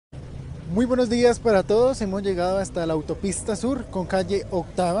Muy buenos días para todos, hemos llegado hasta la autopista sur con calle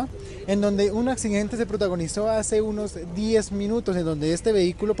Octava, en donde un accidente se protagonizó hace unos 10 minutos, en donde este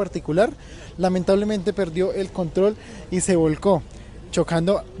vehículo particular lamentablemente perdió el control y se volcó,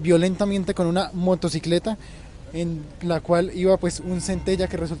 chocando violentamente con una motocicleta en la cual iba pues un centella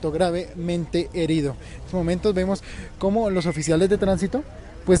que resultó gravemente herido. En estos momentos vemos cómo los oficiales de tránsito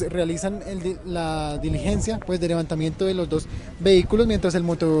pues realizan la diligencia pues de levantamiento de los dos vehículos, mientras el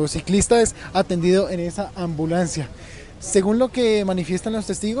motociclista es atendido en esa ambulancia. Según lo que manifiestan los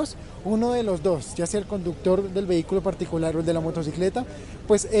testigos, uno de los dos, ya sea el conductor del vehículo particular o el de la motocicleta,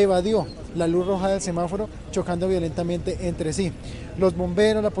 pues evadió la luz roja del semáforo, chocando violentamente entre sí. Los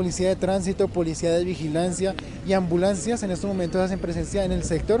bomberos, la policía de tránsito, policía de vigilancia y ambulancias en estos momentos hacen presencia en el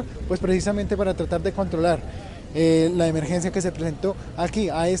sector, pues precisamente para tratar de controlar la emergencia que se presentó aquí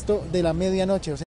a esto de la medianoche.